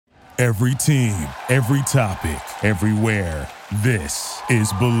Every team, every topic, everywhere. This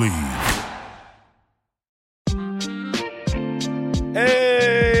is Believe.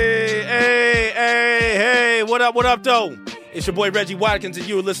 Hey, what up, though? It's your boy Reggie Watkins, and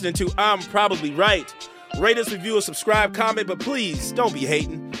you're listening to I'm Probably Right. Rate us, review us, subscribe, comment, but please don't be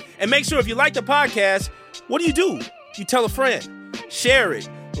hating. And make sure if you like the podcast, what do? You tell a friend, share it,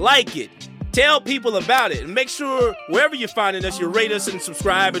 like it, tell people about it, and make sure wherever you're finding us, you rate us and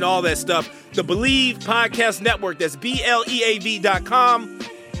subscribe and all that stuff. The Believe Podcast Network, that's BLEAV.com.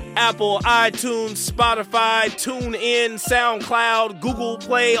 Apple, iTunes, Spotify, TuneIn, SoundCloud, Google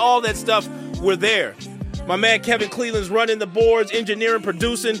Play, all that stuff, we're there. My man Kevin Cleveland's running the boards, engineering,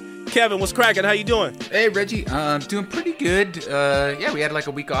 producing. Kevin, what's cracking? How you doing? Hey, Reggie. Doing pretty good. We had like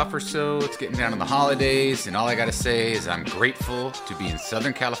a week off or so. It's getting down to the holidays, and all I gotta say is I'm grateful to be in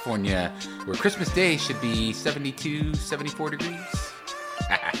Southern California, where Christmas Day should be 72, 74 degrees.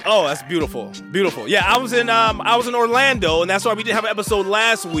 Oh, that's beautiful. Beautiful. Yeah, I was in Orlando, and that's why we didn't have an episode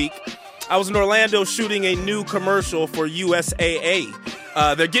last week. I was in Orlando shooting a new commercial for USAA.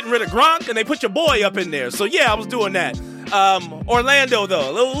 They're getting rid of Gronk, and they put your boy up in there. So, yeah, I was doing that. Orlando,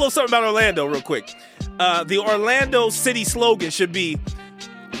 though. A little something about Orlando real quick. The Orlando city slogan should be,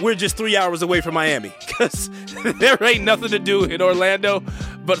 we're just 3 hours away from Miami. Because there ain't nothing to do in Orlando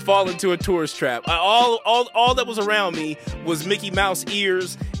but fall into a tourist trap. All that was around me was Mickey Mouse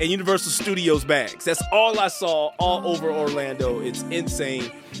ears and Universal Studios bags. That's all I saw all over Orlando. It's insane.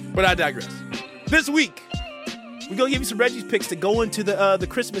 But I digress. This week, we're going to give you some Reggie's picks to go into the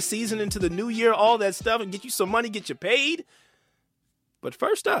Christmas season, into the new year, all that stuff, and get you some money, get you paid. But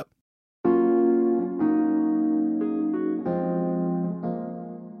first up,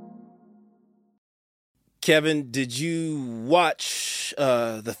 Kevin, did you watch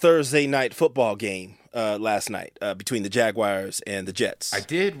the Thursday night football game last night between the Jaguars and the Jets? I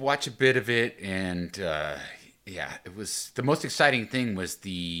did watch a bit of it, and it was the most exciting thing was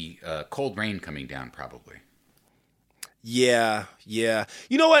the cold rain coming down, probably. Yeah. You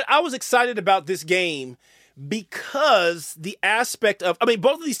know what? I was excited about this game because the aspect of,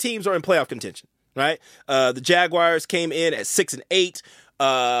 both of these teams are in playoff contention, right? The Jaguars came in at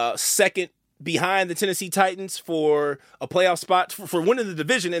 6-8, second behind the Tennessee Titans for a playoff spot for winning the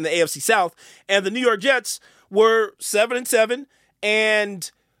division in the AFC South, and the New York Jets were 7-7,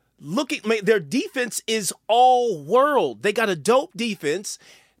 and their defense is all world. They got a dope defense.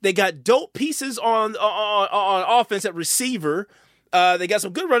 They got dope pieces on offense at receiver. They got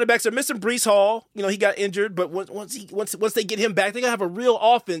some good running backs. They're missing Breece Hall. You know, he got injured, but once they get him back, they're gonna have a real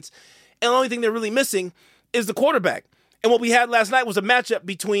offense. And the only thing they're really missing is the quarterback. And what we had last night was a matchup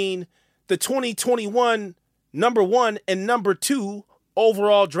between the 2021 number 1 and number 2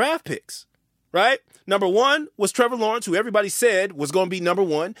 overall draft picks, right? Number 1 was Trevor Lawrence, who everybody said was going to be number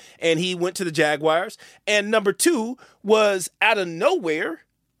 1, and he went to the Jaguars. And number 2 was out of nowhere,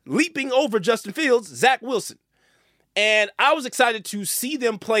 leaping over Justin Fields, Zach Wilson. And I was excited to see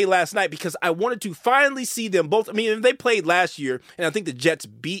them play last night because I wanted to finally see them both. They played last year, and I think the Jets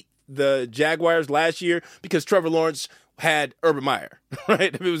beat the Jaguars last year because Trevor Lawrence had Urban Meyer,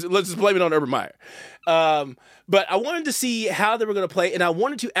 right? Let's just blame it on Urban Meyer. But I wanted to see how they were going to play, and I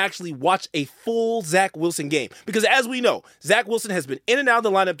wanted to actually watch a full Zach Wilson game. Because as we know, Zach Wilson has been in and out of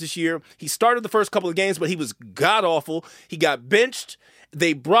the lineup this year. He started the first couple of games, but he was god-awful. He got benched.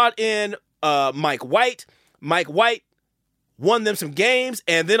 They brought in Mike White. Mike White won them some games,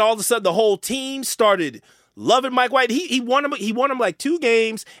 and then all of a sudden the whole team started loving Mike White. He won him like 2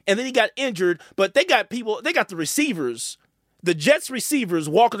 games, and then he got injured. But they got the receivers, the Jets receivers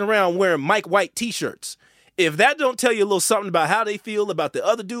walking around wearing Mike White t-shirts. If that don't tell you a little something about how they feel about the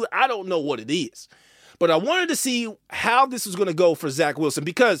other dude, I don't know what it is. But I wanted to see how this was going to go for Zach Wilson,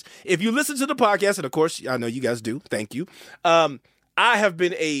 because if you listen to the podcast, and of course I know you guys do, thank you. I have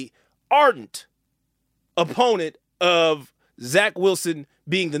been a ardent opponent of Zach Wilson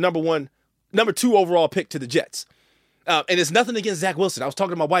being the number 2 overall pick to the Jets. And it's nothing against Zach Wilson. I was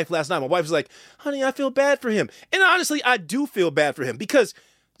talking to my wife last night. My wife was like, honey, I feel bad for him. And honestly, I do feel bad for him because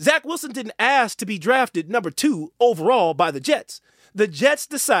Zach Wilson didn't ask to be drafted number 2 overall by the Jets. The Jets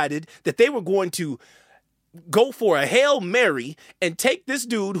decided that they were going to go for a Hail Mary and take this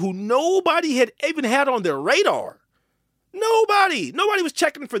dude who nobody had even had on their radar. Nobody was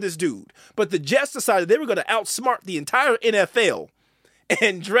checking for this dude. But the Jets decided they were going to outsmart the entire NFL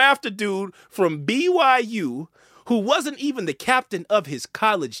and draft a dude from BYU who wasn't even the captain of his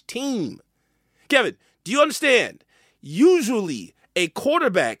college team. Kevin, do you understand? Usually, a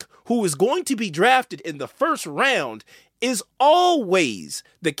quarterback who is going to be drafted in the first round is always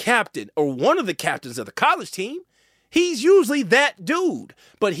the captain or one of the captains of the college team. He's usually that dude,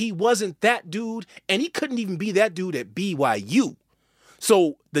 but he wasn't that dude, and he couldn't even be that dude at BYU.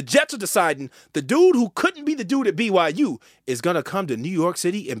 So the Jets are deciding the dude who couldn't be the dude at BYU is going to come to New York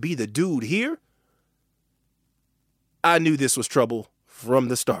City and be the dude here. I knew this was trouble from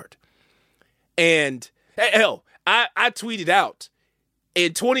the start. And hell, I tweeted out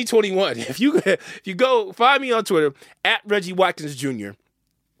in 2021, if you go find me on Twitter at Reggie Watkins Jr.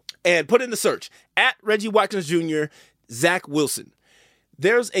 and put in the search at Reggie Watkins Jr., Zach Wilson.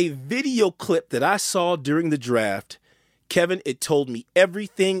 There's a video clip that I saw during the draft. Kevin, it told me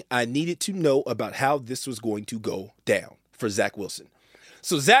everything I needed to know about how this was going to go down for Zach Wilson.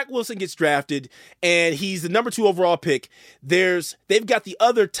 So Zach Wilson gets drafted, and he's the number 2 overall pick. They've got the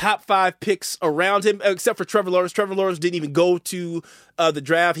other top 5 picks around him, except for Trevor Lawrence. Trevor Lawrence didn't even go to the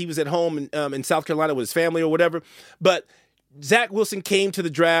draft. He was at home in South Carolina with his family or whatever. But Zach Wilson came to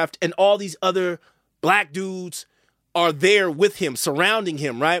the draft, and all these other black dudes are there with him, surrounding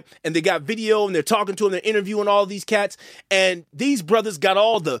him, right? And they got video, and they're talking to him, they're interviewing all these cats, and these brothers got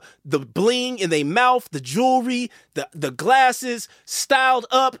all the bling in their mouth, the jewelry, the glasses, styled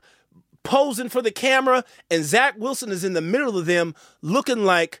up, posing for the camera, and Zach Wilson is in the middle of them looking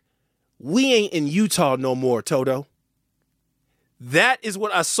like, we ain't in Utah no more, Toto. That is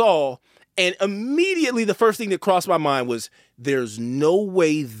what I saw, and immediately the first thing that crossed my mind was, there's no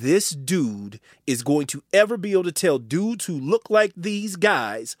way this dude is going to ever be able to tell dudes who look like these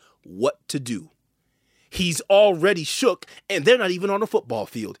guys what to do. He's already shook, and they're not even on a football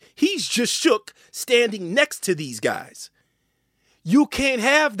field. He's just shook standing next to these guys. You can't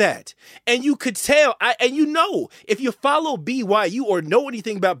have that. And you could tell, and you know, if you follow BYU or know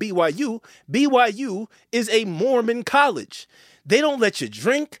anything about BYU, BYU is a Mormon college. They don't let you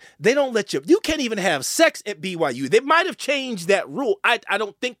drink. They don't let you can't even have sex at BYU. They might have changed that rule. I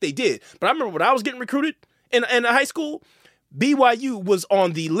don't think they did. But I remember when I was getting recruited in high school, BYU was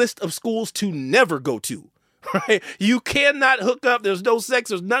on the list of schools to never go to, right? You cannot hook up. There's no sex.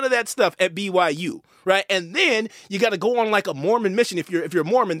 There's none of that stuff at BYU, right? And then you got to go on like a Mormon mission. If you're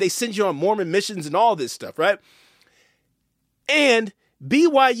Mormon, they send you on Mormon missions and all this stuff, right? And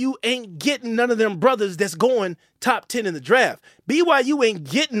BYU ain't getting none of them brothers that's going top 10 in the draft. BYU ain't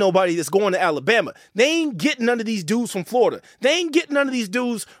getting nobody that's going to Alabama. They ain't getting none of these dudes from Florida. They ain't getting none of these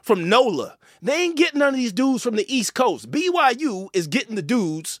dudes from NOLA. They ain't getting none of these dudes from the East Coast. BYU is getting the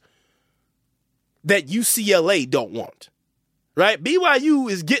dudes that UCLA don't want, right?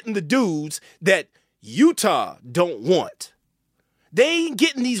 BYU is getting the dudes that Utah don't want. They ain't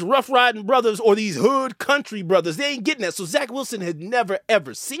getting these rough riding brothers or these hood country brothers. They ain't getting that. So Zach Wilson had never,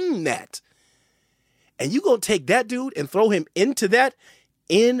 ever seen that. And you gonna take that dude and throw him into that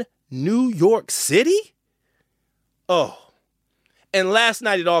in New York City? Oh. And last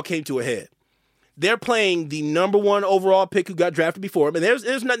night it all came to a head. They're playing the number 1 overall pick who got drafted before him, and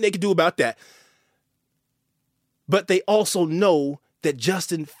there's nothing they can do about that. But they also know that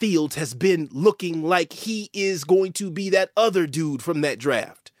Justin Fields has been looking like he is going to be that other dude from that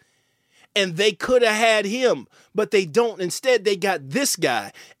draft. And they could have had him, but they don't. Instead, they got this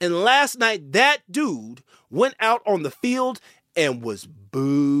guy. And last night, that dude went out on the field and was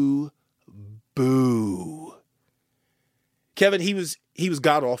boo. Kevin, he was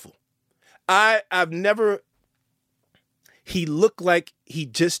god-awful. He looked like he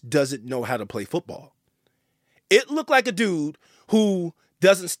just doesn't know how to play football. It looked like a dude who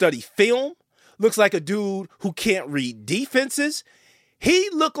doesn't study film, looks like a dude who can't read defenses. He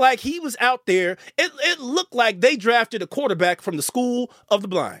looked like he was out there. It looked like they drafted a quarterback from the school of the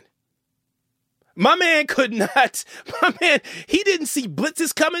blind. My man, he didn't see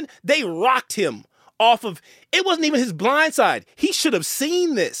blitzes coming. They rocked him off of, it wasn't even his blind side. He should have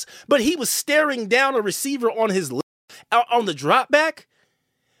seen this, but he was staring down a receiver on his left, on the drop back.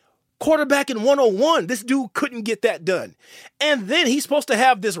 Quarterback in 101. This dude couldn't get that done. And then he's supposed to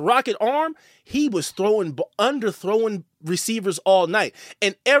have this rocket arm. He was underthrowing receivers all night.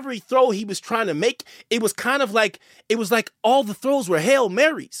 And every throw he was trying to make, it was like all the throws were Hail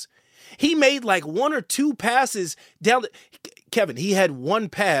Marys. He made like 1 or 2 passes down. Kevin, he had 1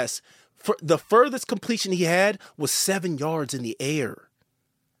 pass. For the furthest completion he had was 7 yards in the air.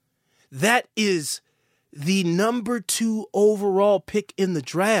 That is the number 2 overall pick in the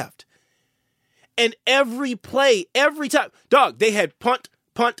draft. And every play, every time, dog, they had punt,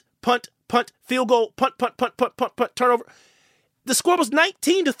 field goal, punt, turnover. The score was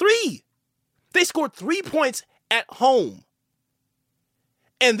 19-3. They scored 3 points at home.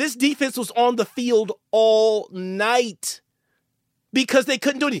 And this defense was on the field all night. because they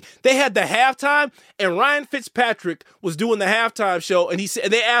couldn't do anything. They had the halftime, and Ryan Fitzpatrick was doing the halftime show, and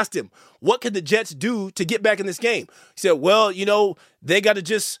they asked him, what can the Jets do to get back in this game? He said, well, they got to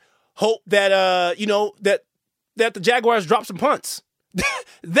just hope that, that the Jaguars drop some punts.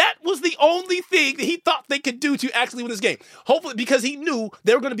 That was the only thing that he thought they could do to actually win this game. Hopefully, because he knew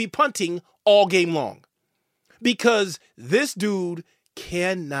they were going to be punting all game long. Because this dude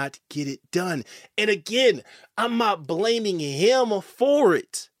cannot get it done. And again, I'm not blaming him for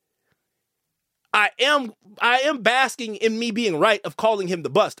it. I am basking in me being right of calling him the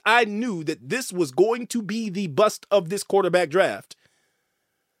bust. I knew that this was going to be the bust of this quarterback draft.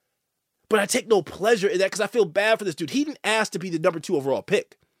 But I take no pleasure in that because I feel bad for this dude. He didn't ask to be the number 2 overall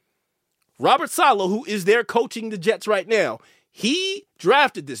pick. Robert Saleh, who is there coaching the Jets right now, he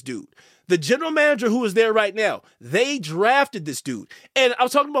drafted this dude. The general manager who is there right now, they drafted this dude. And I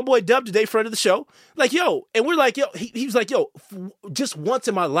was talking to my boy Dub today, friend of the show. Like, and we're like, he was like, just once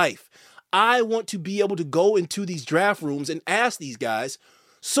in my life, I want to be able to go into these draft rooms and ask these guys,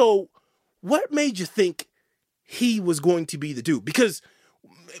 so what made you think he was going to be the dude? Because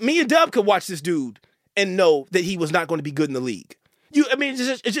me and Dub could watch this dude and know that he was not going to be good in the league.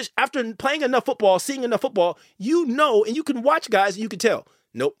 It's just after playing enough football, seeing enough football, and you can watch guys and you can tell,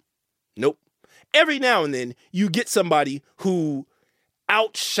 nope. Every now and then you get somebody who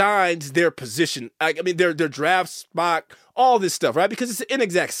outshines their position. Their draft spot, all this stuff, right? Because it's an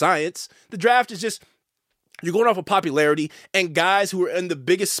inexact science. The draft is just, you're going off of popularity and guys who are in the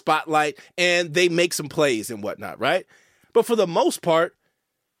biggest spotlight and they make some plays and whatnot, right? But for the most part,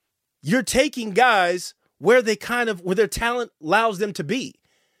 you're taking guys where their talent allows them to be.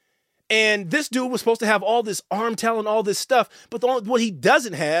 And this dude was supposed to have all this arm talent, all this stuff, but what he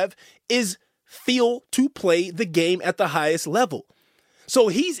doesn't have is feel to play the game at the highest level. So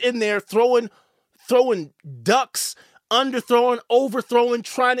he's in there throwing ducks, underthrowing, overthrowing,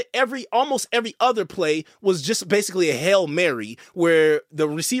 trying to almost every other play was just basically a Hail Mary where the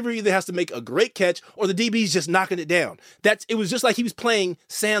receiver either has to make a great catch or the DB's just knocking it down. It was just like he was playing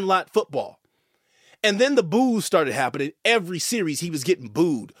sandlot football. And then the boos started happening. Every series he was getting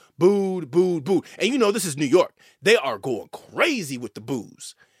booed. And this is New York. They are going crazy with the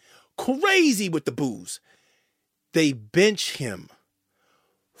boos. They bench him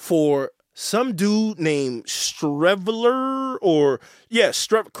for some dude named Streveler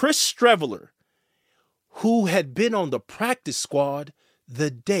Chris Streveler, who had been on the practice squad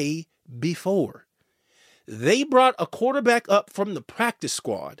the day before. They brought a quarterback up from the practice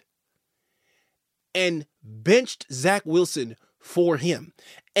squad and benched Zach Wilson for him.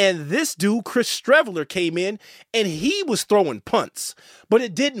 And this dude, Chris Streveler, came in and he was throwing punts. But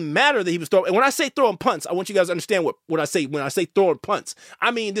it didn't matter that he was throwing. And when I say throwing punts, I want you guys to understand what I say when I say throwing punts.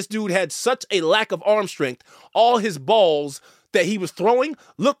 I mean, this dude had such a lack of arm strength. All his balls that he was throwing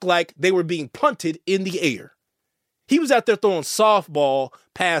looked like they were being punted in the air. He was out there throwing softball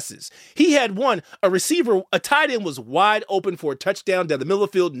passes. He had a tight end was wide open for a touchdown down the middle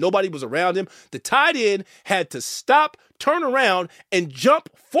of the field. Nobody was around him. The tight end had to stop, turn around, and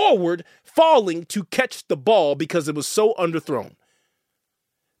jump forward, falling to catch the ball because it was so underthrown.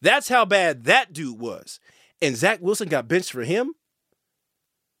 That's how bad that dude was. And Zach Wilson got benched for him.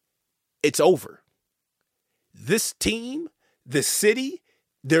 It's over. This team, this city,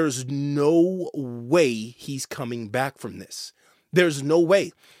 there's no way he's coming back from this. There's no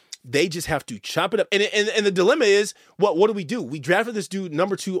way. They just have to chop it up. And the dilemma is, what do we do? We drafted this dude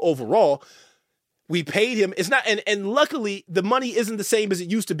number 2 overall. We paid him. It's not, and luckily the money isn't the same as it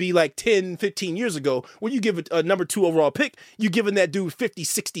used to be like 10, 15 years ago. When you give a number 2 overall pick, you're giving that dude $50,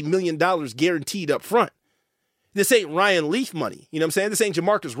 $60 million guaranteed up front. This ain't Ryan Leaf money. You know what I'm saying? This ain't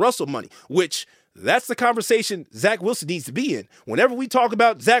Jamarcus Russell money, which that's the conversation Zach Wilson needs to be in. Whenever we talk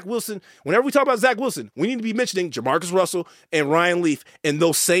about Zach Wilson, we need to be mentioning Jamarcus Russell and Ryan Leaf in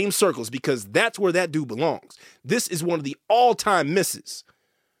those same circles because that's where that dude belongs. This is one of the all-time misses,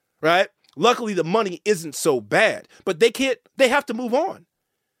 right? Luckily, the money isn't so bad, but they have to move on.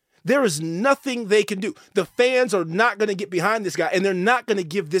 There is nothing they can do. The fans are not going to get behind this guy, and they're not going to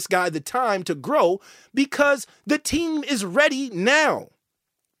give this guy the time to grow because the team is ready now.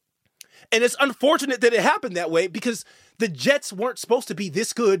 And it's unfortunate that it happened that way because the Jets weren't supposed to be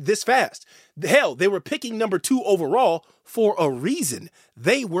this good this fast. Hell, they were picking number 2 overall for a reason.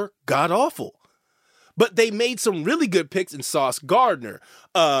 They were god-awful. But they made some really good picks in Sauce Gardner,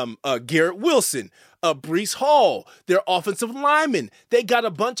 Garrett Wilson, Breece Hall, their offensive linemen. They got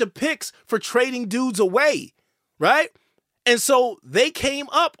a bunch of picks for trading dudes away, right? And so they came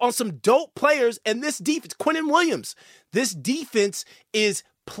up on some dope players, and this defense, Quinnen Williams, this defense is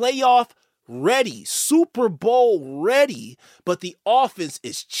playoff ready, Super Bowl ready, but the offense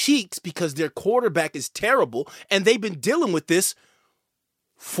is cheeks because their quarterback is terrible, and they've been dealing with this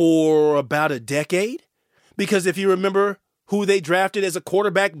for about a decade. Because if you remember who they drafted as a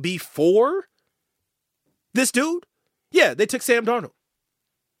quarterback before this dude, yeah, they took Sam Darnold.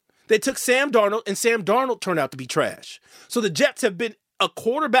 They took Sam Darnold, and Sam Darnold turned out to be trash. So the Jets have been a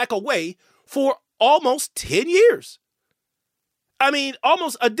quarterback away for almost 10 years. I mean,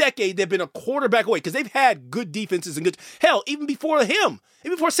 almost a decade they've been a quarterback away because they've had good defenses and good. Hell, even before him,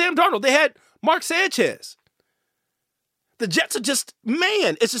 even before Sam Darnold, they had Mark Sanchez. The Jets are just,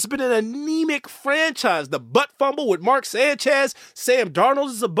 man, it's just been an anemic franchise. The butt fumble with Mark Sanchez, Sam Darnold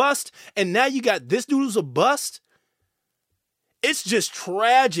is a bust, and now you got this dude who's a bust. It's just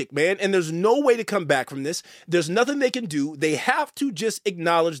tragic, man, and there's no way to come back from this. There's nothing they can do. They have to just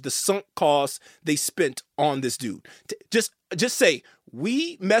acknowledge the sunk costs they spent on this dude. Just say,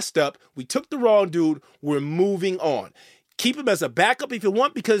 we messed up, we took the wrong dude, we're moving on. Keep him as a backup if you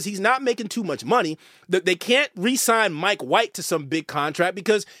want because he's not making too much money. They can't re-sign Mike White to some big contract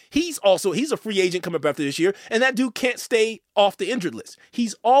because he's a free agent coming up after this year, and that dude can't stay off the injured list.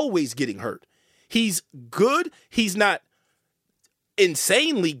 He's always getting hurt. He's good. He's not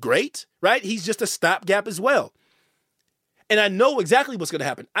insanely great, right? He's just a stopgap as well. And I know exactly what's going to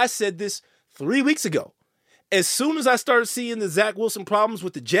happen. I said this 3 weeks ago. As soon as I started seeing the Zach Wilson problems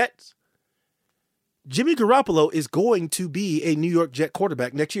with the Jets, Jimmy Garoppolo is going to be a New York Jet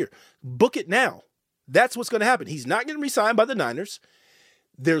quarterback next year. Book it now. That's what's going to happen. He's not going to re-sign by the Niners.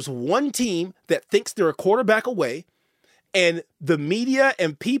 There's one team that thinks they're a quarterback away, and the media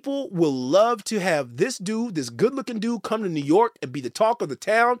and people will love to have this dude, this good-looking dude, come to New York and be the talk of the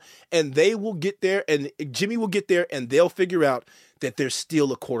town, and they will get there, and Jimmy will get there, and they'll figure out that they're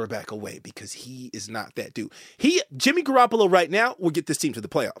still a quarterback away because he is not that dude. Jimmy Garoppolo right now will get this team to the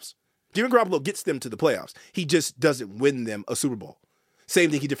playoffs. Jimmy Garoppolo gets them to the playoffs. He just doesn't win them a Super Bowl. Same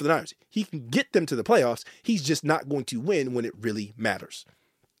thing he did for the Niners. He can get them to the playoffs. He's just not going to win when it really matters.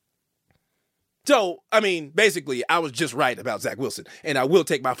 So, I mean, basically, I was just right about Zach Wilson, and I will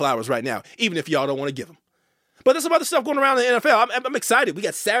take my flowers right now, even if y'all don't want to give them. But there's some other stuff going around in the NFL. I'm excited. We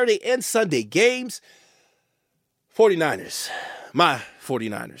got Saturday and Sunday games. 49ers. My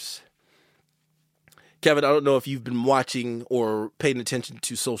 49ers. Kevin, I don't know if you've been watching or paying attention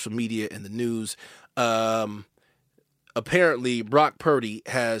to social media and the news. Apparently, Brock Purdy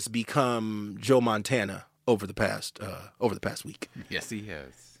has become Joe Montana over the past week. Yes, he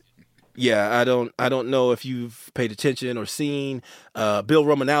has. Yeah, I don't know if you've paid attention or seen. Bill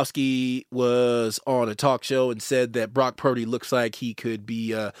Romanowski was on a talk show and said that Brock Purdy looks like he could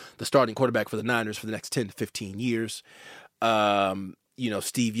be the starting quarterback for the Niners for the next 10 to 15 years.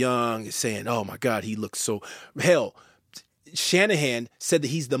 Steve Young is saying, oh my God, he looks so... Hell, Shanahan said that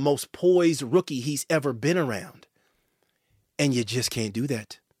he's the most poised rookie he's ever been around. And you just can't do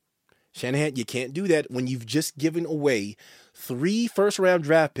that. Shanahan, you can't do that when you've just given away 3 first-round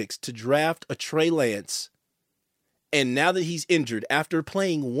draft picks to draft a Trey Lance. And now that he's injured, after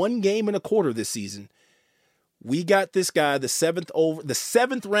playing 1 game and a quarter this season, we got this guy, the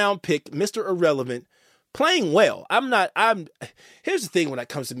 7th round pick, Mr. Irrelevant, playing well. Here's the thing when it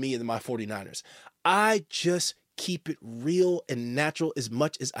comes to me and my 49ers. I just keep it real and natural as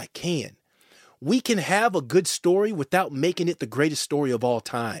much as I can. We can have a good story without making it the greatest story of all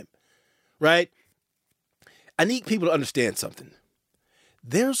time, right? I need people to understand something.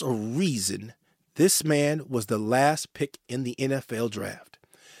 There's a reason this man was the last pick in the NFL draft.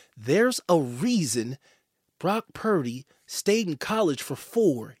 There's a reason Brock Purdy stayed in college for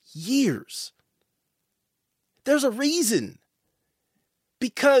 4 years. There's a reason.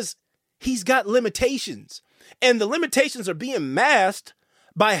 Because he's got limitations. And the limitations are being masked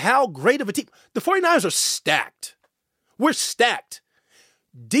by how great of a team. The 49ers are stacked. We're stacked.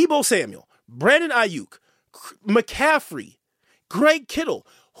 Deebo Samuel, Brandon Ayuk, McCaffrey, Greg Kittle.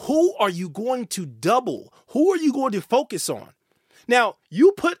 Who are you going to double? Who are you going to focus on? Now,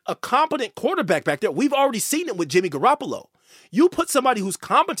 you put a competent quarterback back there. We've already seen it with Jimmy Garoppolo. You put somebody who's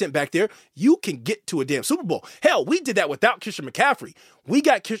competent back there, you can get to a damn Super Bowl. Hell, we did that without Christian McCaffrey. We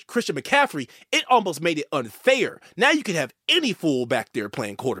got Christian McCaffrey. It almost made it unfair. Now you can have any fool back there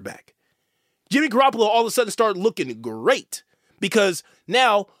playing quarterback. Jimmy Garoppolo all of a sudden started looking great because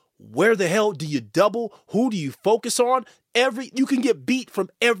now where the hell do you double? Who do you focus on? You can get beat from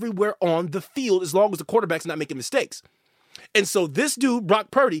everywhere on the field as long as the quarterback's not making mistakes. And so this dude,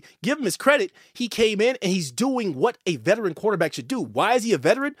 Brock Purdy, give him his credit. He came in and he's doing what a veteran quarterback should do. Why is he a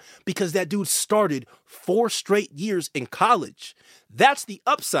veteran? Because that dude started 4 straight years in college. That's the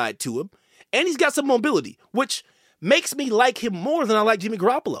upside to him. And he's got some mobility, which makes me like him more than I like Jimmy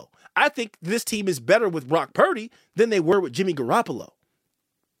Garoppolo. I think this team is better with Brock Purdy than they were with Jimmy Garoppolo.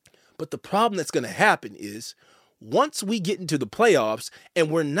 But the problem that's going to happen is once we get into the playoffs and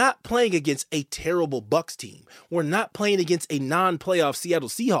we're not playing against a terrible Bucs team, we're not playing against a non-playoff Seattle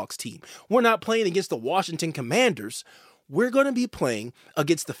Seahawks team, we're not playing against the Washington Commanders, we're going to be playing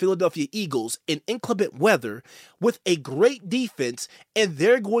against the Philadelphia Eagles in inclement weather with a great defense, and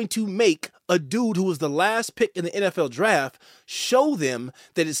they're going to make a dude who was the last pick in the NFL draft show them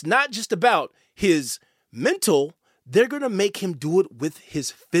that it's not just about his mental, they're going to make him do it with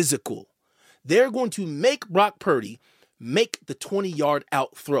his physical. They're going to make Brock Purdy make the 20-yard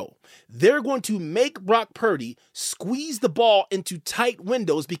out throw. They're going to make Brock Purdy squeeze the ball into tight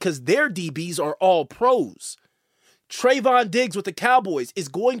windows because their DBs are all pros. Trayvon Diggs with the Cowboys is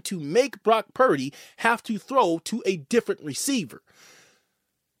going to make Brock Purdy have to throw to a different receiver.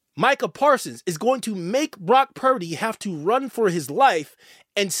 Micah Parsons is going to make Brock Purdy have to run for his life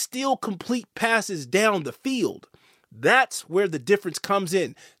and still complete passes down the field. That's where the difference comes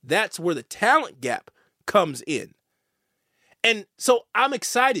in. That's where the talent gap comes in. And so I'm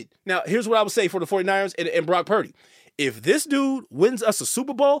excited. Now, here's what I would say for the 49ers and Brock Purdy. If this dude wins us a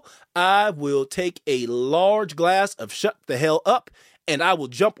Super Bowl, I will take a large glass of Shut the Hell Up, and I will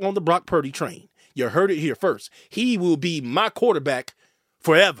jump on the Brock Purdy train. You heard it here first. He will be my quarterback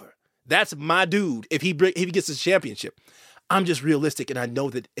forever. That's my dude if he gets his championship. I'm just realistic, and I know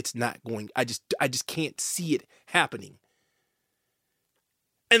that it's not going. I just can't see it happening.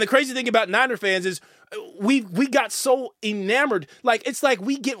 And the crazy thing about Niner fans is we got so enamored. Like, it's like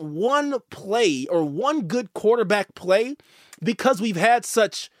we get one play or one good quarterback play because we've had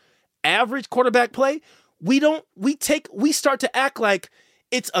such average quarterback play. We start to act like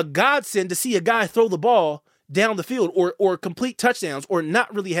it's a godsend to see a guy throw the ball down the field or complete touchdowns or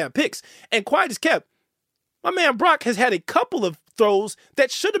not really have picks. And quiet as kept, my man Brock has had a couple of throws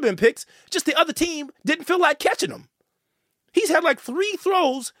that should have been picks, just the other team didn't feel like catching them. He's had like 3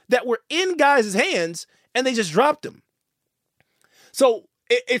 throws that were in guys' hands, and they just dropped them. So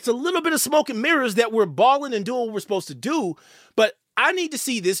it's a little bit of smoke and mirrors that we're balling and doing what we're supposed to do, but I need to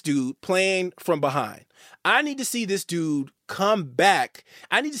see this dude playing from behind. I need to see this dude come back.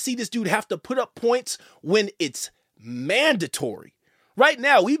 I need to see this dude have to put up points when it's mandatory. Right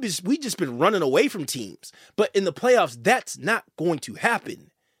now, we just been running away from teams. But in the playoffs, that's not going to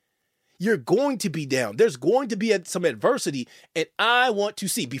happen. You're going to be down. There's going to be some adversity. And I want to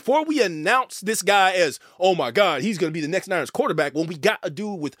see, before we announce this guy as, oh my God, he's going to be the next Niners quarterback, when we got a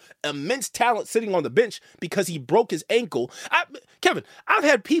dude with immense talent sitting on the bench because he broke his ankle. Kevin, I've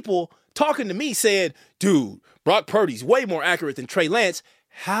had people talking to me saying, dude, Brock Purdy's way more accurate than Trey Lance.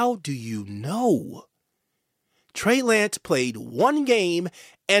 How do you know? Trey Lance played 1 game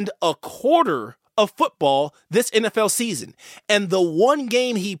and a quarter of football this NFL season. And the 1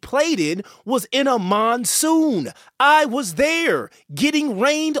 game he played in was in a monsoon. I was there, getting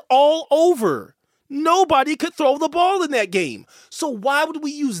rained all over. Nobody could throw the ball in that game. So why would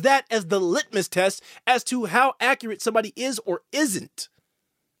we use that as the litmus test as to how accurate somebody is or isn't?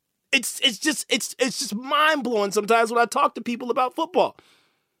 It's just mind-blowing sometimes when I talk to people about football.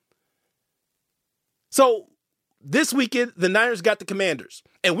 So this weekend, the Niners got the Commanders.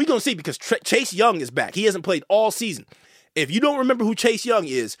 And we're going to see because Chase Young is back. He hasn't played all season. If you don't remember who Chase Young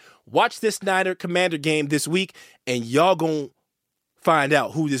is, watch this Niner-Commander game this week, and y'all going to find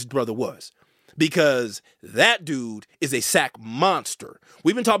out who this brother was. Because that dude is a sack monster.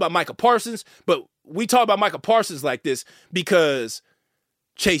 We've been talking about Micah Parsons, but we talk about Micah Parsons like this because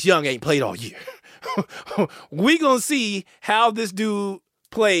Chase Young ain't played all year. We're going to see how this dude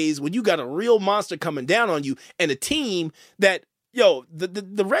plays when you got a real monster coming down on you and a team that,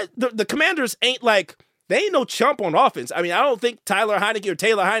 the Commanders ain't like, they ain't no chump on offense. I mean, I don't think Taylor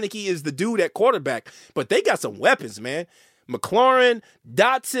Heineke is the dude at quarterback, but they got some weapons, man. McLaurin,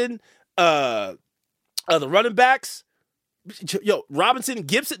 Dotson, the running backs, Robinson,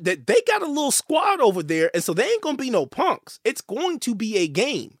 Gibson, they got a little squad over there, and so they ain't going to be no punks. It's going to be a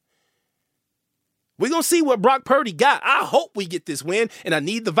game. We're going to see what Brock Purdy got. I hope we get this win, and I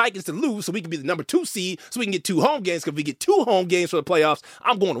need the Vikings to lose so we can be the number 2 seed, so we can get 2 home games, because if we get 2 home games for the playoffs,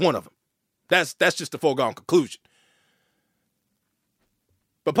 I'm going to one of them. That's just a foregone conclusion.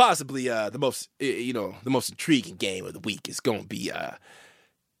 But possibly the most intriguing game of the week is going to be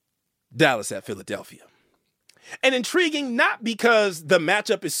Dallas at Philadelphia. And intriguing not because the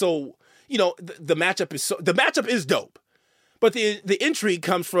matchup is so, the matchup is dope. But the intrigue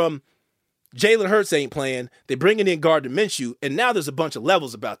comes from Jalen Hurts ain't playing. They're bringing in Gardner Minshew, and now there's a bunch of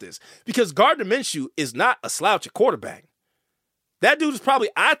levels about this. Because Gardner Minshew is not a slouch at quarterback. That dude is probably,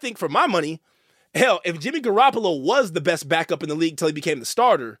 I think for my money, hell, if Jimmy Garoppolo was the best backup in the league until he became the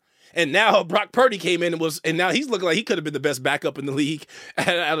starter, And now Brock Purdy came in and now he's looking like he could have been the best backup in the league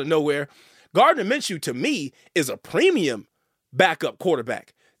out of nowhere. Gardner Minshew, to me, is a premium backup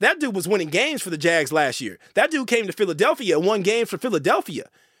quarterback. That dude was winning games for the Jags last year. That dude came to Philadelphia and won games for Philadelphia.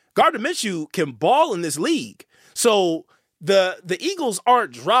 Gardner Minshew can ball in this league. So the Eagles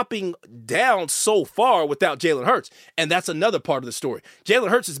aren't dropping down so far without Jalen Hurts. And that's another part of the story. Jalen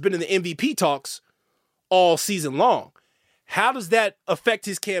Hurts has been in the MVP talks all season long. How does that affect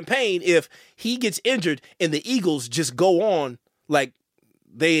his campaign if he gets injured and the Eagles just go on like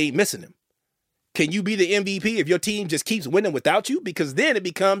they ain't missing him? Can you be the MVP if your team just keeps winning without you? Because then it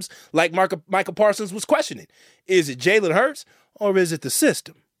becomes like Michael Parsons was questioning. Is it Jalen Hurts or is it the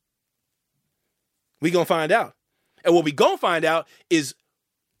system? We going to find out. And what we going to find out is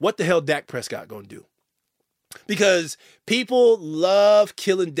what the hell Dak Prescott going to do. Because people love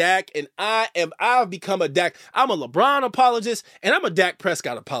killing Dak, and I've become a Dak. I'm a LeBron apologist, and I'm a Dak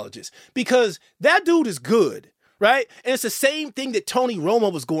Prescott apologist. Because that dude is good, right? And it's the same thing that Tony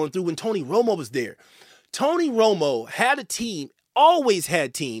Romo was going through when Tony Romo was there. Tony Romo had a team, always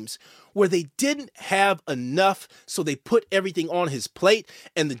had teams, where they didn't have enough, so they put everything on his plate,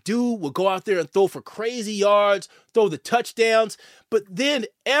 and the dude would go out there and throw for crazy yards, throw the touchdowns, but then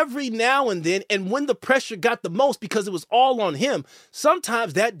every now and then, and when the pressure got the most because it was all on him,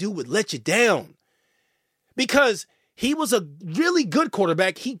 sometimes that dude would let you down. Because he was a really good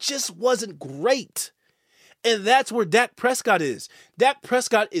quarterback, he just wasn't great. And that's where Dak Prescott is. Dak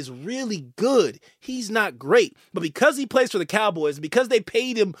Prescott is really good. He's not great. But because he plays for the Cowboys, because they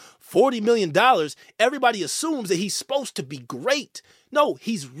paid him $40 million, everybody assumes that he's supposed to be great. No,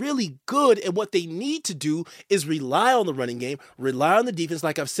 he's really good. And what they need to do is rely on the running game, rely on the defense,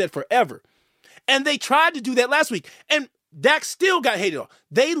 like I've said forever. And they tried to do that last week. And Dak still got hated on.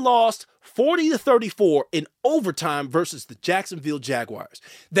 They lost 40-34 in overtime versus the Jacksonville Jaguars.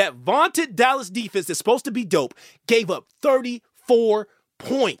 That vaunted Dallas defense that's supposed to be dope gave up 34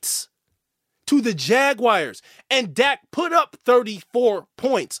 points to the Jaguars. And Dak put up 34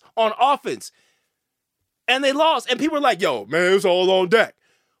 points on offense. And they lost. And people were like, yo, man, it's all on Dak.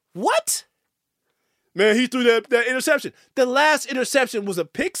 What? Man, he threw that interception. The last interception was a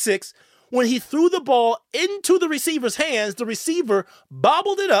pick six. When he threw the ball into the receiver's hands, the receiver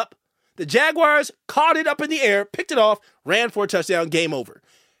bobbled it up. The Jaguars caught it up in the air, picked it off, ran for a touchdown, game over.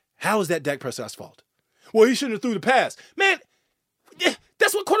 How is that Dak Prescott's fault? Well, he shouldn't have threw the pass. Man,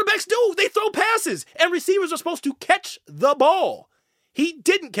 that's what quarterbacks do. They throw passes, and receivers are supposed to catch the ball. He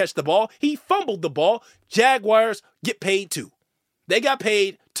didn't catch the ball. He fumbled the ball. Jaguars get paid too. They got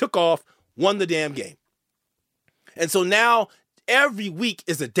paid, took off, won the damn game. And so now every week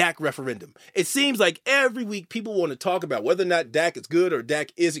is a Dak referendum. It seems like every week people want to talk about whether or not Dak is good or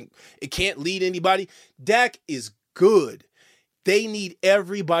Dak isn't. It can't lead anybody. Dak is good. They need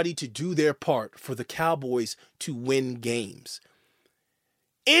everybody to do their part for the Cowboys to win games.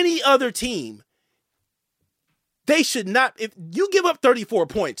 Any other team, they should not. If you give up 34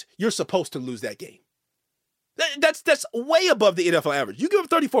 points, you're supposed to lose that game. That's way above the NFL average. You give up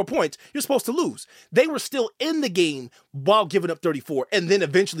 34 points, you're supposed to lose. They were still in the game while giving up 34 and then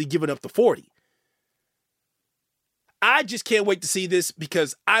eventually giving up the 40. I just can't wait to see this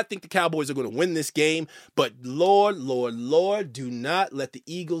because I think the Cowboys are going to win this game. But Lord, do not let the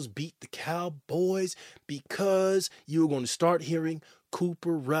Eagles beat the Cowboys because you're going to start hearing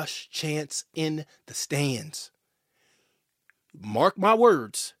Cooper Rush chants in the stands. Mark my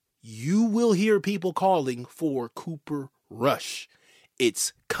words. You will hear people calling for Cooper Rush.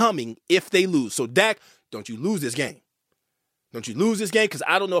 It's coming if they lose. So, Dak, don't you lose this game. Don't you lose this game because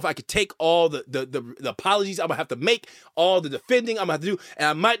I don't know if I could take all the apologies I'm going to have to make, all the defending I'm going to have to do, and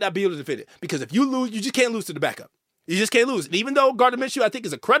I might not be able to defend it. Because if you lose, you just can't lose to the backup. You just can't lose. And even though Gardner Minshew, I think,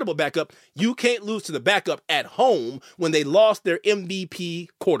 is a credible backup, you can't lose to the backup at home when they lost their MVP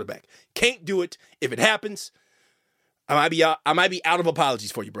quarterback. Can't do it. If it happens, I might be out of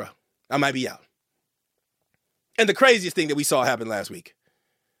apologies for you, bro. I might be out. And the craziest thing that we saw happen last week,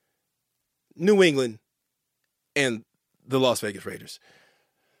 New England and the Las Vegas Raiders.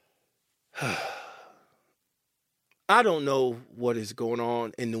 I don't know what is going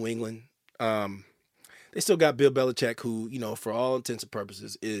on in New England. They still got Bill Belichick, who, for all intents and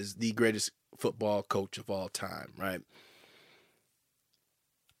purposes, is the greatest football coach of all time, right?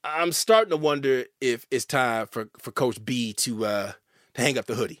 I'm starting to wonder if it's time for Coach B to hang up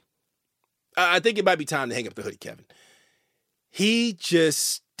the hoodie. I think it might be time to hang up the hoodie, Kevin.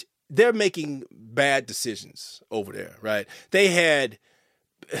 They're making bad decisions over there, right? They had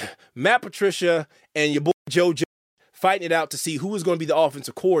Matt Patricia and your boy Joe fighting it out to see who was going to be the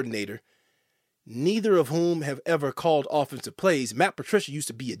offensive coordinator. neither of whom have ever called offensive plays. Matt Patricia used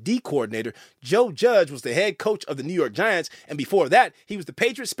to be a D coordinator. Joe Judge was the head coach of the New York Giants, and before that, he was the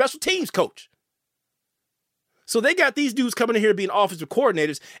Patriots special teams coach. So they got these dudes coming in here being offensive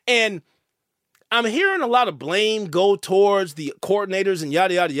coordinators, and I'm hearing a lot of blame go towards the coordinators and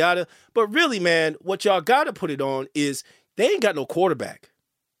yada, yada, yada. But really, man, what y'all got to put it on is they ain't got no quarterback.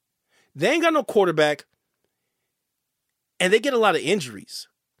 They ain't got no quarterback, and they get a lot of injuries.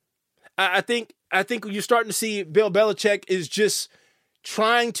 I think you're starting to see Bill Belichick is just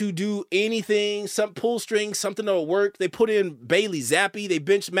trying to do anything, some pull string, something that'll work. They put in Bailey Zappi. They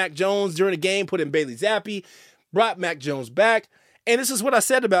benched Mac Jones during the game, put in Bailey Zappi, brought Mac Jones back. And this is what I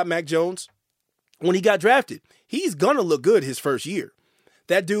said about Mac Jones when he got drafted. He's going to look good his first year.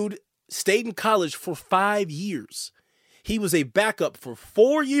 That dude stayed in college for 5 years. He was a backup for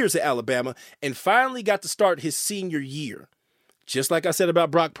 4 years at Alabama and finally got to start his senior year. Just like I said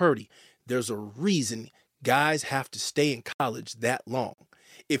about Brock Purdy, there's a reason guys have to stay in college that long.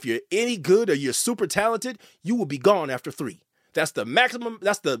 If you're any good or you're super talented, you will be gone after 3. That's the maximum.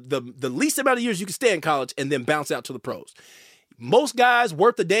 That's the least amount of years you can stay in college and then bounce out to the pros. Most guys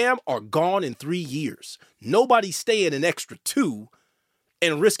worth a damn are gone in 3 years. Nobody's staying an extra 2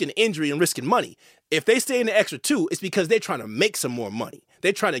 and risking injury and risking money. If they stay in the extra 2, it's because they're trying to make some more money.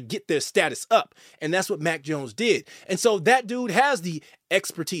 They're trying to get their status up. And that's what Mac Jones did. And so that dude has the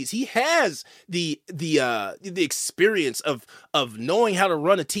expertise. He has the experience of knowing how to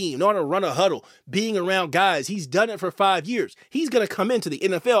run a team, knowing how to run a huddle, being around guys. He's done it for 5 years. He's going to come into the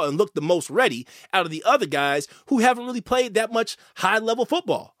NFL and look the most ready out of the other guys who haven't really played that much high-level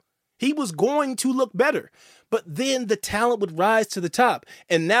football. He was going to look better. But then the talent would rise to the top.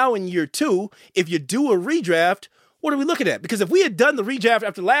 And now in year 2, if you do a redraft, what are we looking at? Because if we had done the redraft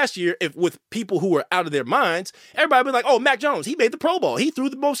after last year, with people who were out of their minds, everybody would be like, oh, Mac Jones, he made the Pro Bowl. He threw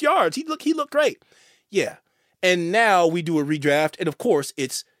the most yards. He looked great. Yeah. And now we do a redraft. And of course,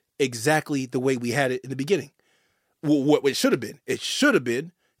 it's exactly the way we had it in the beginning. What it should have been. It should have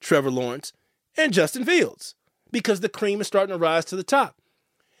been Trevor Lawrence and Justin Fields because the cream is starting to rise to the top.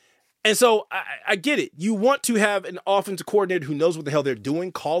 And so I get it. You want to have an offensive coordinator who knows what the hell they're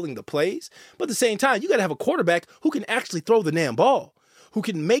doing, calling the plays. But at the same time, you got to have a quarterback who can actually throw the damn ball, who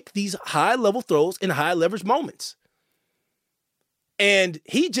can make these high-level throws in high-leverage moments. And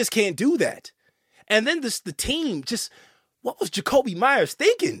he just can't do that. And then the team, what was Jacoby Myers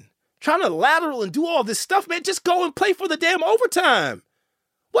thinking? Trying to lateral and do all this stuff, man. Just go and play for the damn overtime.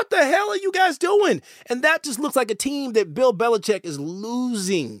 What the hell are you guys doing? And that just looks like a team that Bill Belichick is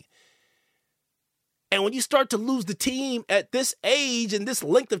losing. And when you start to lose the team at this age and this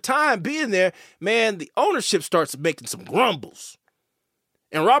length of time being there, man, the ownership starts making some grumbles.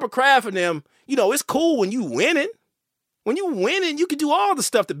 And Robert Kraft and them, it's cool when you winning. When you winning, you can do all the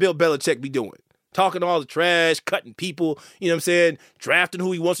stuff that Bill Belichick be doing. Talking all the trash, cutting people, drafting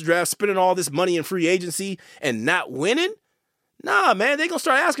who he wants to draft, spending all this money in free agency and not winning. Nah, man, they're going to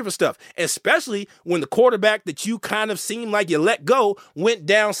start asking for stuff, especially when the quarterback that you kind of seem like you let go went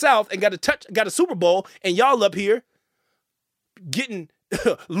down south and got a Super Bowl, and y'all up here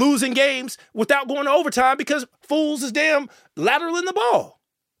losing games without going to overtime because fools is damn lateraling the ball.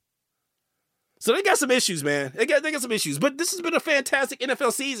 So they got some issues, man. They got some issues, but this has been a fantastic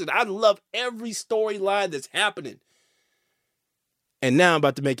NFL season. I love every storyline that's happening. And now I'm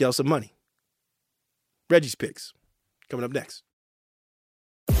about to make y'all some money. Reggie's Picks coming up next.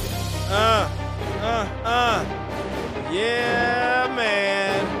 Yeah,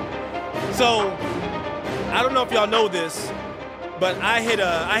 man. So, I don't know if y'all know this, but I hit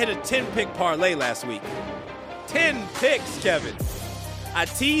a 10-pick parlay last week. 10 picks, Kevin. I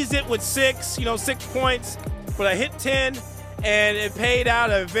teased it with 6, 6 points, but I hit 10, and it paid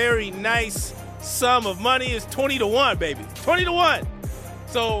out a very nice sum of money. It's 20-1, baby. 20-1.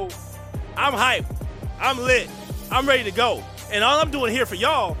 So, I'm hyped. I'm lit. I'm ready to go. And all I'm doing here for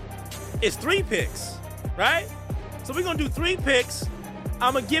y'all is 3 picks, right? So we're going to do 3 picks.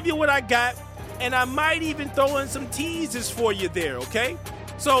 I'm going to give you what I got, and I might even throw in some teasers for you there, okay?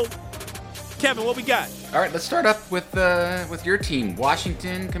 So, Kevin, what we got? All right, let's start up with your team,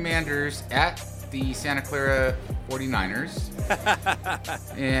 Washington Commanders at the Santa Clara 49ers.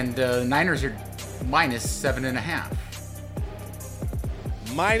 And Niners are minus 7.5.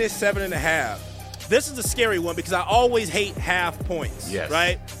 Minus 7.5. This is a scary one because I always hate half points, yes.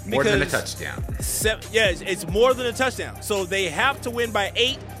 Right? More than a touchdown. It's more than a touchdown. So they have to win by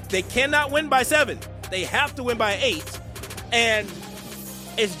 8. They cannot win by 7. They have to win by 8. And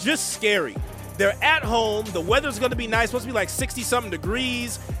it's just scary. They're at home. The weather's going to be nice. It's supposed to be like 60-something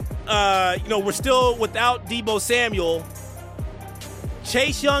degrees. We're still without Deebo Samuel.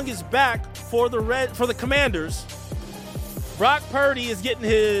 Chase Young is back for the Commanders. Brock Purdy is getting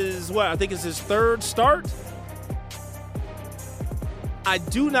his, I think it's his third start. I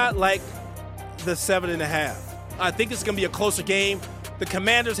do not like the 7.5. I think it's going to be a closer game. The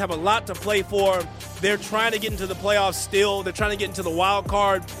Commanders have a lot to play for. They're trying to get into the playoffs still. They're trying to get into the wild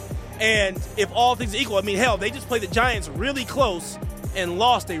card. And if all things are equal, I mean, hell, they just played the Giants really close and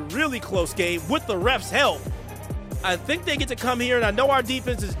lost a really close game with the refs' help. I think they get to come here, and I know our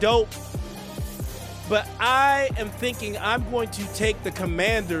defense is dope, but I am thinking I'm going to take the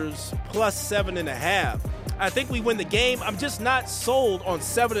Commanders plus 7.5. I think we win the game. I'm just not sold on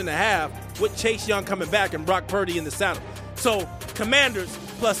 7.5 with Chase Young coming back and Brock Purdy in the saddle. So, Commanders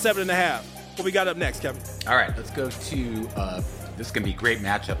plus 7.5. What we got up next, Kevin? All right, let's go to this is going to be a great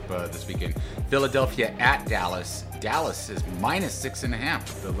matchup this weekend. Philadelphia at Dallas. Dallas is minus 6.5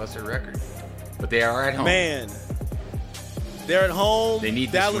 with the lesser record, but they are at home. Man, they're at home. They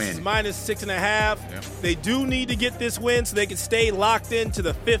need Dallas this win. is minus 6.5. Yep. They do need to get this win so they can stay locked into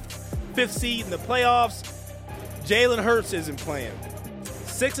the fifth seed in the playoffs. Jalen Hurts isn't playing.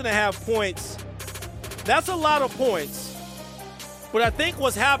 6.5 points. That's a lot of points. But I think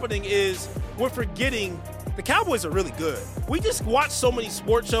what's happening is we're forgetting the Cowboys are really good. We just watch so many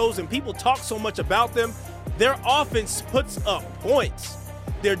sports shows and people talk so much about them. Their offense puts up points.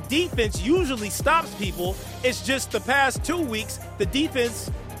 Their defense usually stops people. It's just the past 2 weeks, the defense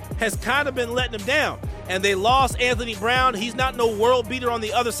has kind of been letting them down. And they lost Anthony Brown. He's not no world beater on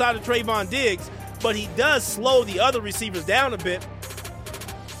the other side of Trayvon Diggs, but he does slow the other receivers down a bit.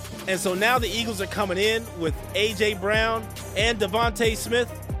 And so now the Eagles are coming in with A.J. Brown and Devontae Smith.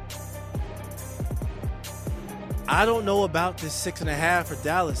 I don't know about this 6.5 for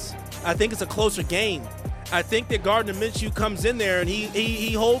Dallas. I think it's a closer game. I think that Gardner Minshew comes in there and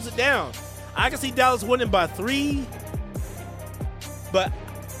he holds it down. I can see Dallas winning by 3, but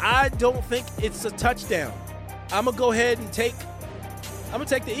I don't think it's a touchdown. I'm going to go ahead and take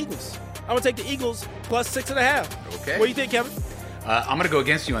the Eagles. I'm going to take the Eagles plus 6.5. Okay. What do you think, Kevin? I'm going to go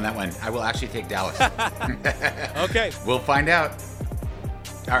against you on that one. I will actually take Dallas. Okay. We'll find out.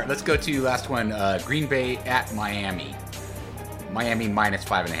 All right, let's go to last one. Green Bay at Miami. Miami minus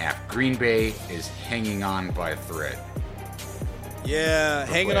 5.5. Green Bay is hanging on by a thread. Yeah,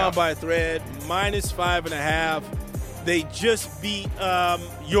 hanging on by a thread. Minus 5.5. They just beat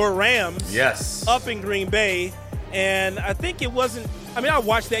your Rams. Yes. Up in Green Bay, and I think it wasn't. I mean, I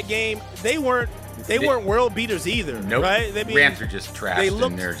watched that game. They weren't world beaters either. Nope. Right? Rams are just trashed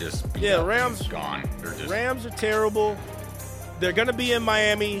and they're just beat up Rams and gone. Rams are terrible. They're going to be in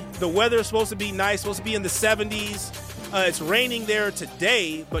Miami. The weather is supposed to be nice, supposed to be in the 70s. It's raining there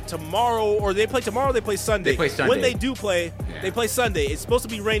today, but tomorrow, or they play tomorrow, they play Sunday. They play Sunday. When they do play, they play Sunday. It's supposed to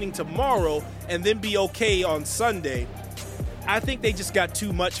be raining tomorrow and then be okay on Sunday. I think they just got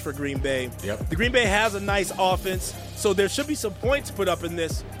too much for Green Bay. Yep. The Green Bay has a nice offense, so there should be some points put up in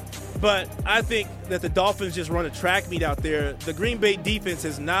this. But I think that the Dolphins just run a track meet out there. The Green Bay defense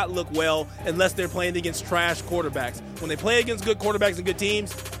has not looked well unless they're playing against trash quarterbacks. When they play against good quarterbacks and good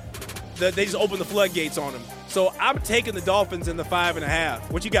teams, they just open the floodgates on them. So I'm taking the Dolphins in the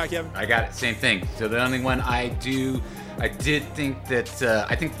 5.5. What you got, Kevin? I got it. Same thing. So the only one I did think that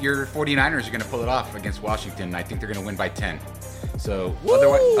I think your 49ers are going to pull it off against Washington. I think they're going to win by 10. So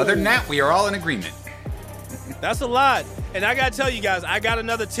other than that, we are all in agreement. That's a lot. And I got to tell you guys, I got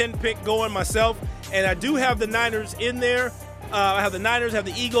another 10 pick going myself, and I do have the Niners in there. I have the Niners, have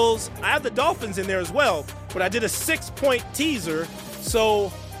the Eagles. I have the Dolphins in there as well, but I did a 6-point teaser,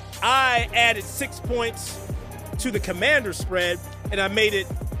 so I added 6 points to the Commanders spread, and I made it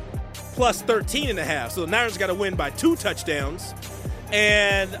plus 13.5. So the Niners got to win by 2 touchdowns,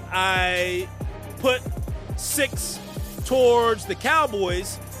 and I put 6 towards the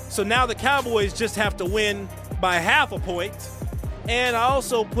Cowboys. So now the Cowboys just have to win by 0.5 point. And I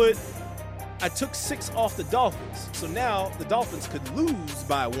took 6 off the Dolphins. So now the Dolphins could lose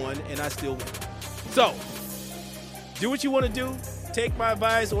by 1 and I still win. So do what you want to do. Take my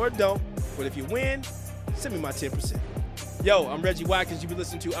advice or don't. But if you win, send me my 10%. Yo, I'm Reggie Watkins. You've been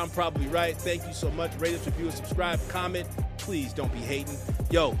listening to I'm Probably Right. Thank you so much. Rate us, review, subscribe, comment. Please don't be hating.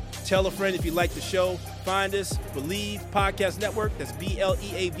 Yo, tell a friend if you like the show. Find us, Believe Podcast Network. That's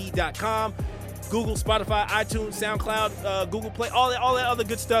BLEAV.com. Google, Spotify, iTunes, SoundCloud, Google Play, all that other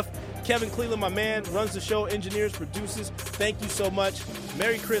good stuff. Kevin Cleveland, my man, runs the show, engineers, produces. Thank you so much.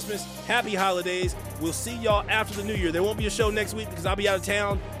 Merry Christmas. Happy holidays. We'll see y'all after the new year. There won't be a show next week because I'll be out of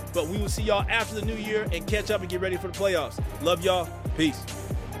town, but we will see y'all after the new year and catch up and get ready for the playoffs. Love y'all. Peace.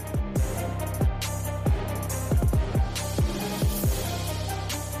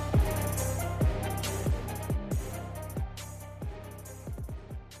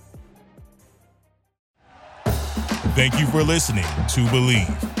 Thank you for listening to Believe.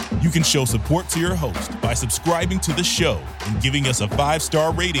 You can show support to your host by subscribing to the show and giving us a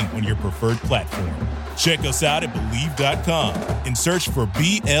 5-star rating on your preferred platform. Check us out at Believe.com and search for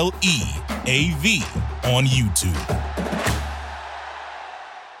BLEAV on YouTube.